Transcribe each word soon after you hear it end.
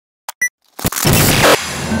So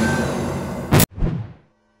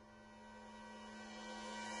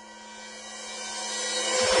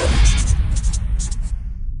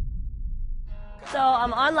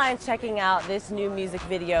I'm online checking out this new music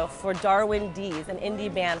video for Darwin Deez, an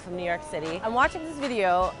indie band from New York City. I'm watching this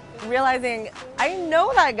video, realizing I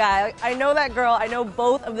know that guy, I know that girl, I know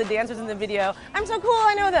both of the dancers in the video. I'm so cool,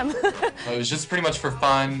 I know them. It was just pretty much for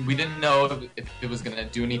fun. We didn't know if it was gonna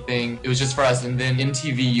do anything. It was just for us, and then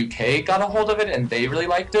MTV UK got a hold of it and they really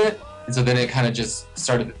liked it. And so then it kind of just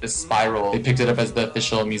started this spiral. They picked it up as the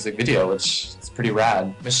official music video, which is pretty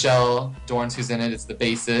rad. Michelle, Dorrance, who's in it, is the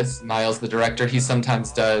bassist. Niles, the director, he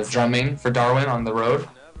sometimes does drumming for Darwin on the road.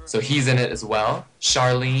 So he's in it as well.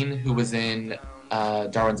 Charlene, who was in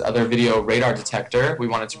Darwin's other video, Radar Detector, we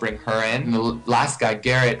wanted to bring her in. And the last guy,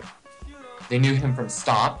 Garrett, they knew him from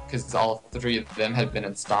Stomp, because all three of them had been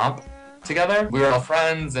in Stomp together. We were all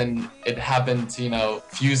friends, and it happened to, you know,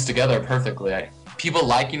 fuse together perfectly. People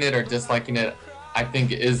liking it or disliking it, I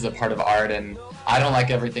think, is a part of art, and I don't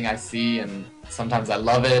like everything I see, and sometimes I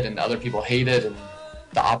love it, and other people hate it, and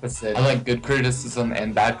the opposite. I like good criticism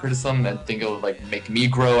and bad criticism, and think it will like make me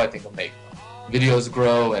grow. I think it'll make videos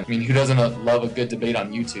grow, and I mean, who doesn't love a good debate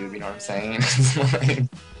on YouTube, you know what I'm saying?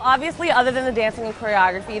 Obviously, other than the dancing and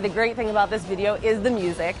choreography, the great thing about this video is the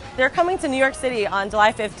music. They're coming to New York City on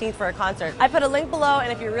July 15th for a concert. I put a link below,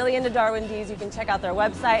 and if you're really into Darwin Deez, you can check out their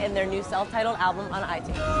website and their new self-titled album on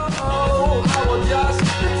iTunes.